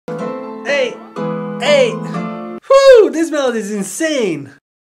Hey! Hey! Whoo! This melody is insane!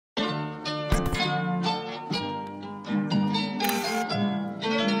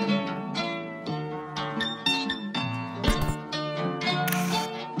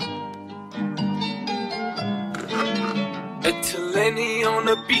 EdTalenti on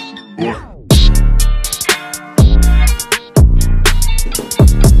the beat.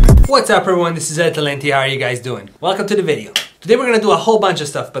 What's up everyone, this is EdTalenti. How are you guys doing? Welcome to the video. Today we're going to do a whole bunch of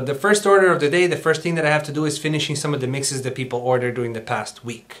stuff, but the first order of the day, the first thing that I have to do is finishing some of the mixes that people ordered during the past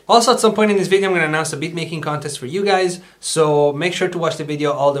week. Also, at some point in this video, I'm going to announce a beat making contest for you guys, so make sure to watch the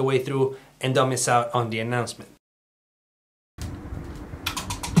video all the way through and don't miss out on the announcement.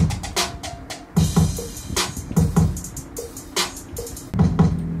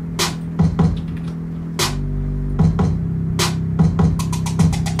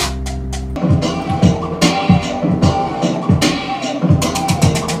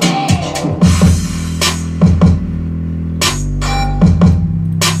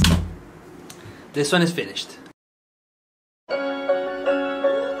 This one is finished.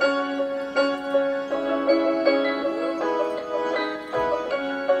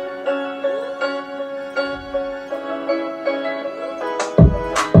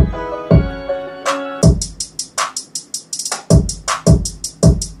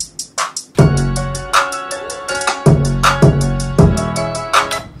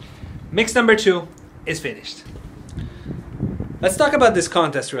 Mix number 2 is finished. Let's talk about this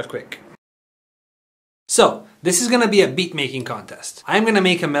contest real quick. So, this is going to be a beat making contest. I'm going to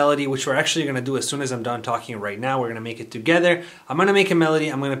make a melody, which we're actually going to do as soon as I'm done talking right now. We're going to make it together. I'm going to make a melody.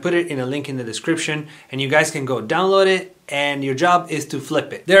 I'm going to put it in a link in the description and you guys can go download it and your job is to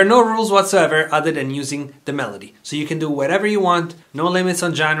flip it. There are no rules whatsoever other than using the melody. So you can do whatever you want, no limits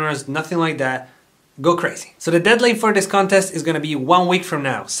on genres, nothing like that. Go crazy. So the deadline for this contest is going to be 1 week from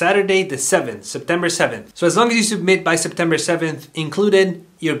now, Saturday the 7th, September 7th. So as long as you submit by September 7th included,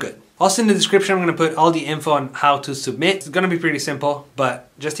 you're good. Also in the description, I'm going to put all the info on how to submit. It's going to be pretty simple,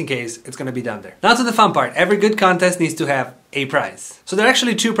 but just in case, it's going to be down there. Now to the fun part. Every good contest needs to have a prize. So there are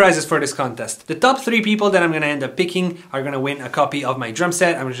actually 2 prizes for this contest. The top 3 people that I'm going to end up picking are going to win a copy of my drum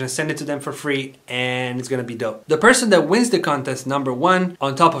set. I'm just going to send it to them for free and it's going to be dope. The person that wins the contest, number 1,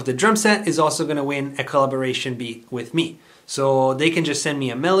 on top of the drum set, is also going to win a collaboration beat with me. So they can just send me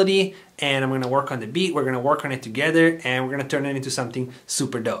a melody and I'm going to work on the beat, we're going to work on it together and we're going to turn it into something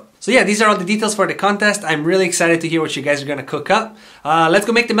super dope. So yeah, these are all the details for the contest. I'm really excited to hear what you guys are going to cook up. Let's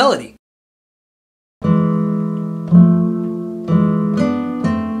go make the melody.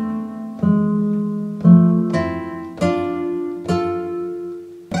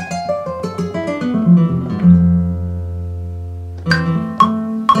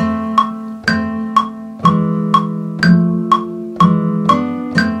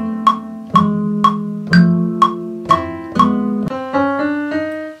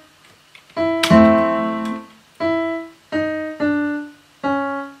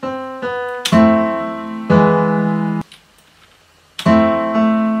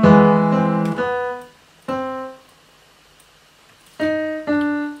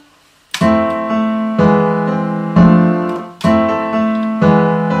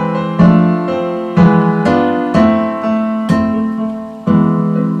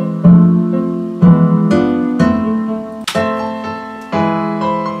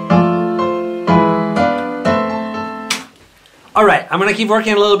 Alright, I'm gonna keep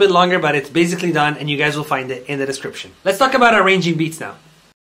working a little bit longer, but it's basically done and you guys will find it in the description. Let's talk about arranging beats now.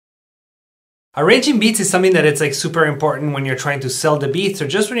 Arranging beats is something that it's like super important when you're trying to sell the beats or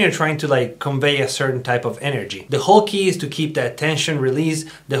just when you're trying to like convey a certain type of energy. The whole key is to keep that tension released.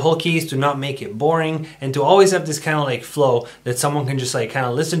 The whole key is to not make it boring and to always have this kind of like flow that someone can just like kind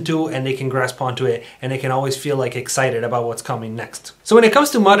of listen to and they can grasp onto it and they can always feel like excited about what's coming next. So when it comes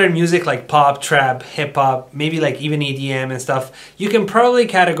to modern music like pop, trap, hip hop, maybe like even EDM and stuff, you can probably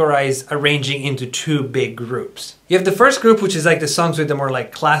categorize arranging into 2 big groups. You have the first group, which is like the songs with the more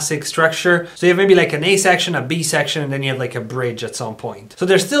like classic structure. So you have maybe like an A section, a B section, and then you have like a bridge at some point. So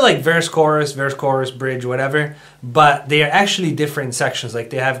there's still like verse, chorus, bridge, whatever, but they are actually different sections. Like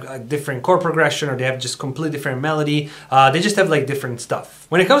they have a different chord progression or they have just completely different melody. They just have like different stuff.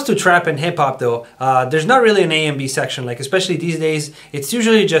 When it comes to trap and hip hop though, there's not really an A and B section. Like especially these days, it's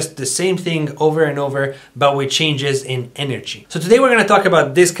usually just the same thing over and over, but with changes in energy. So today we're gonna talk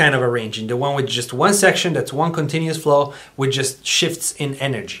about this kind of arranging, the one with just one section that's one continuous continuous flow with just shifts in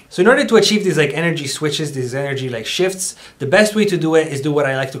energy. So in order to achieve these like energy switches, these energy like shifts, the best way to do it is do what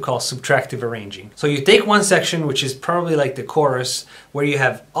I like to call subtractive arranging. So you take one section, which is probably like the chorus, where you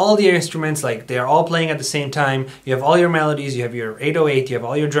have all the instruments, like they're all playing at the same time. You have all your melodies, you have your 808, you have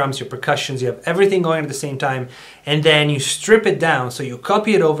all your drums, your percussions, you have everything going at the same time. And then you strip it down. So you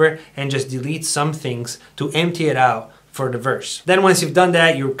copy it over and just delete some things to empty it out for the verse. Then once you've done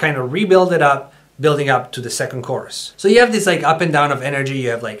that, you kind of rebuild it up, building up to the second chorus. So you have this like up and down of energy. You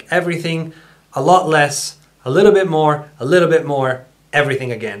have like everything, a lot less, a little bit more,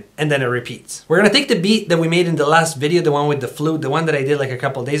 everything again, and then it repeats. We're gonna take the beat that we made in the last video, the one with the flute, the one that I did like a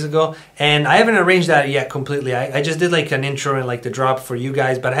couple days ago, and I haven't arranged that yet completely. I just did like an intro and like the drop for you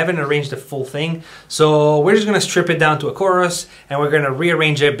guys, but I haven't arranged the full thing. So we're just gonna strip it down to a chorus, and we're gonna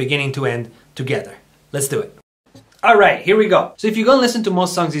rearrange it beginning to end together. Let's do it. All right, here we go. So if you go and listen to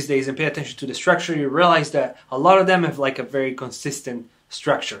most songs these days and pay attention to the structure, you realize that a lot of them have like a very consistent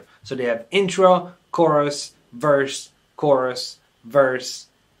structure. So they have intro, chorus, verse,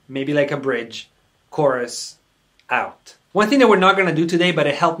 maybe like a bridge, chorus, out. One thing that we're not going to do today, but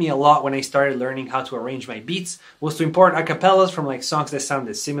it helped me a lot when I started learning how to arrange my beats, was to import acapellas from like songs that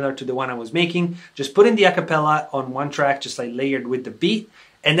sounded similar to the one I was making. Just putting the acapella on one track, just like layered with the beat,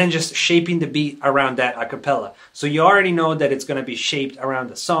 and then just shaping the beat around that acapella. So you already know that it's going to be shaped around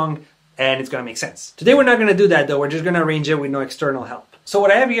the song and it's going to make sense. Today we're not going to do that though. We're just going to arrange it with no external help. So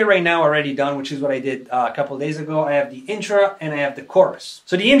what I have here right now already done, which is what I did a couple days ago, I have the intro and I have the chorus.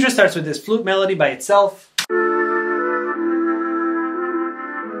 So the intro starts with this flute melody by itself.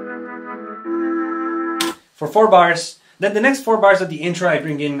 For 4 bars. Then the next 4 bars of the intro, I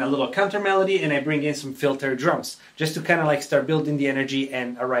bring in a little counter melody and I bring in some filter drums, just to kind of like start building the energy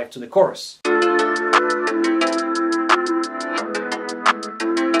and arrive to the chorus.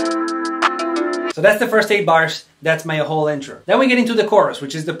 So that's the first 8 bars, that's my whole intro. Then we get into the chorus,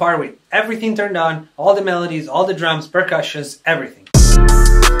 which is the part with everything turned on, all the melodies, all the drums, percussions, everything.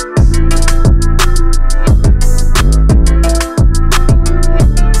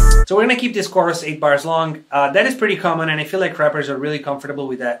 So we're going to keep this chorus 8 bars long. That is pretty common, and I feel like rappers are really comfortable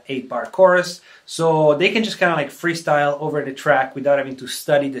with that 8-bar chorus. So they can just kind of like freestyle over the track without having to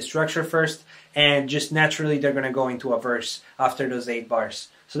study the structure first, and just naturally they're going to go into a verse after those 8 bars.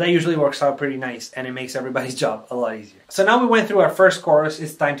 So that usually works out pretty nice, and it makes everybody's job a lot easier. So now we went through our first chorus,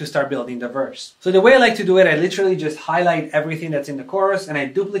 it's time to start building the verse. So the way I like to do it, I literally just highlight everything that's in the chorus and I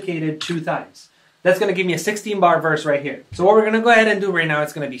duplicate it 2 times. That's going to give me a 16-bar verse right here. So what we're going to go ahead and do right now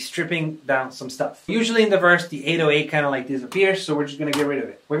is going to be stripping down some stuff. Usually in the verse, the 808 kind of like disappears, so we're just going to get rid of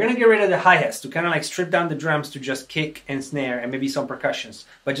it. We're going to get rid of the hi-hats to kind of like strip down the drums to just kick and snare and maybe some percussions,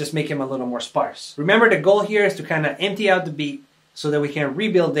 but just make them a little more sparse. Remember, the goal here is to kind of empty out the beat so that we can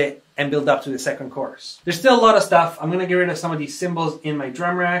rebuild it and build up to the second chorus. There's still a lot of stuff. I'm going to get rid of some of these cymbals in my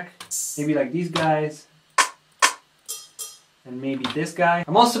drum rack, maybe like these guys. And maybe this guy.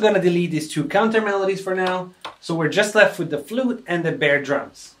 I'm also going to delete these 2 counter melodies for now. So we're just left with the flute and the bare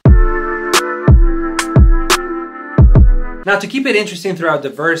drums. Now, to keep it interesting throughout the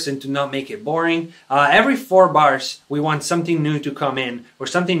verse and to not make it boring, every 4 bars we want something new to come in or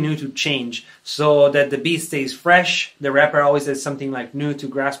something new to change so that the beat stays fresh. The rapper always has something like new to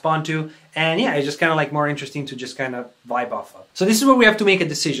grasp onto, and yeah, it's just kind of like more interesting to just kind of vibe off of. So this is where we have to make a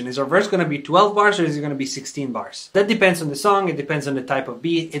decision. Is our verse going to be 12 bars or is it going to be 16 bars? That depends on the song, it depends on the type of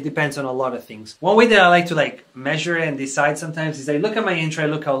beat, it depends on a lot of things. One way that I like to like measure it and decide sometimes is I look at my intro, I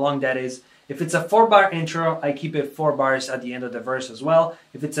look how long that is. If it's a 4-bar intro, I keep it 4 bars at the end of the verse as well.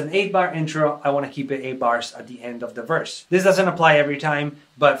 If it's an 8-bar intro, I want to keep it 8 bars at the end of the verse. This doesn't apply every time,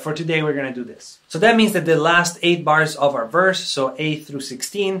 but for today we're going to do this. So that means that the last 8 bars of our verse, so 8 through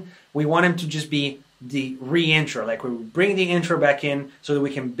 16, we want them to just be the re-intro, like we bring the intro back in so that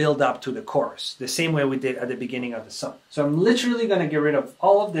we can build up to the chorus, the same way we did at the beginning of the song. So I'm literally going to get rid of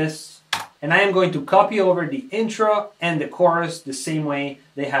all of this, and I am going to copy over the intro and the chorus the same way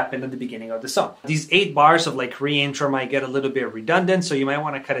they happened at the beginning of the song. These 8 bars of like re-intro might get a little bit redundant, so you might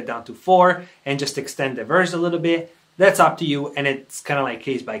want to cut it down to 4 and just extend the verse a little bit. That's up to you, and it's kind of like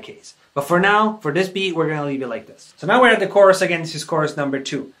case by case. But for now, for this beat, we're going to leave it like this. So now we're at the chorus again. This is chorus number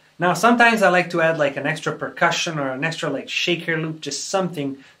 2. Now, sometimes I like to add like an extra percussion or an extra like shaker loop, just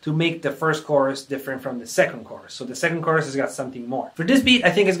something to make the first chorus different from the second chorus. So the second chorus has got something more. For this beat,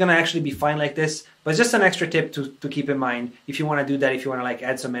 I think it's going to actually be fine like this, but it's just an extra tip to keep in mind if you want to do that, if you want to like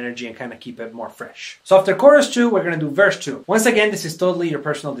add some energy and kind of keep it more fresh. So after chorus 2, we're going to do verse 2. Once again, this is totally your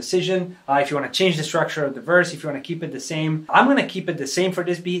personal decision. If you want to change the structure of the verse, if you want to keep it the same. I'm going to keep it the same for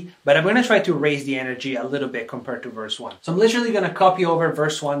this beat, but I'm going to try to raise the energy a little bit compared to verse 1. So I'm literally going to copy over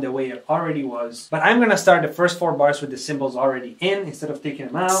verse 1, the the way it already was. But I'm gonna start the first 4 bars with the cymbals already in instead of taking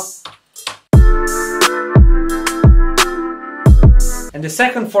them out. And the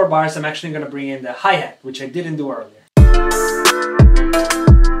second 4 bars, I'm actually gonna bring in the hi-hat, which I didn't do earlier.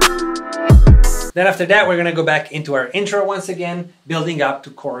 Then after that, we're gonna go back into our intro once again, building up to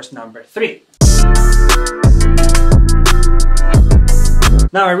chorus number 3.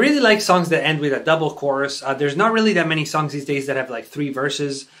 Now, I really like songs that end with a double chorus. There's not really that many songs these days that have like 3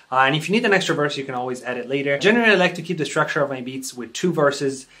 verses. And if you need an extra verse, you can always add it later. Generally, I like to keep the structure of my beats with 2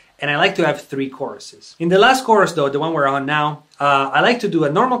 verses, and I like to have 3 choruses. In the last chorus though, the one we're on now, I like to do a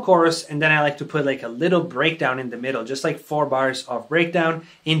normal chorus, and then I like to put like a little breakdown in the middle, just like 4 bars of breakdown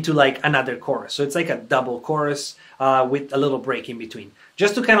into like another chorus. So it's like a double chorus with a little break in between,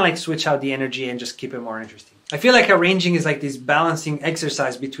 just to kind of like switch out the energy and just keep it more interesting. I feel like arranging is like this balancing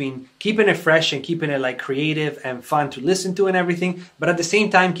exercise between keeping it fresh and keeping it like creative and fun to listen to and everything, but at the same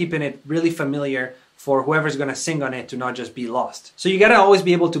time keeping it really familiar for whoever's gonna sing on it to not just be lost. So you gotta always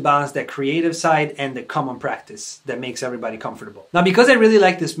be able to balance that creative side and the common practice that makes everybody comfortable. Now, because I really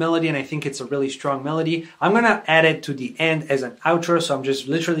like this melody and I think it's a really strong melody, I'm gonna add it to the end as an outro. So I'm just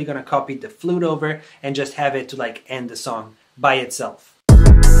literally gonna copy the flute over and just have it to like end the song by itself.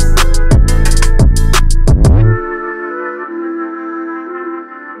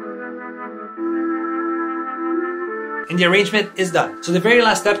 And the arrangement is done. So the very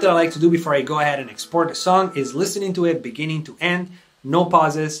last step that I like to do before I go ahead and export the song is listening to it beginning to end, no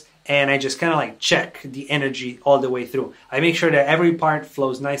pauses, and I just kind of like check the energy all the way through. I make sure that every part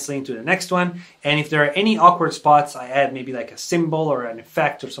flows nicely into the next one, and if there are any awkward spots, I add maybe like a cymbal or an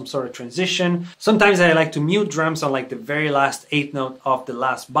effect or some sort of transition. Sometimes I like to mute drums on like the very last 8th note of the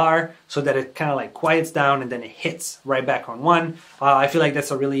last bar so that it kind of like quiets down and then it hits right back on 1. I feel like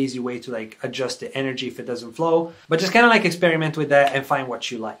that's a really easy way to like adjust the energy if it doesn't flow, but just kind of like experiment with that and find what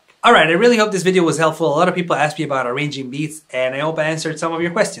you like. Alright, I really hope this video was helpful. A lot of people asked me about arranging beats, and I hope I answered some of your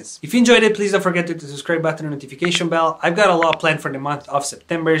questions. If you enjoyed it, please don't forget to hit the subscribe button and notification bell. I've got a lot planned for the month of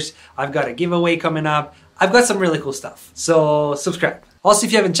September. I've got a giveaway coming up. I've got some really cool stuff, so subscribe. Also,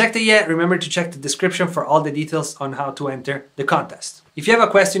 if you haven't checked it yet, remember to check the description for all the details on how to enter the contest. If you have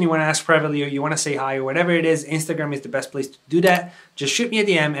a question you want to ask privately or you want to say hi or whatever it is, Instagram is the best place to do that. Just shoot me a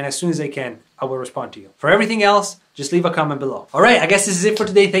DM, and as soon as I can, I will respond to you. For everything else, just leave a comment below. Alright, I guess this is it for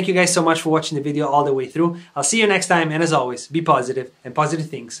today. Thank you guys so much for watching the video all the way through. I'll see you next time, and as always, be positive, and positive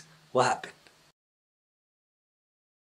things will happen.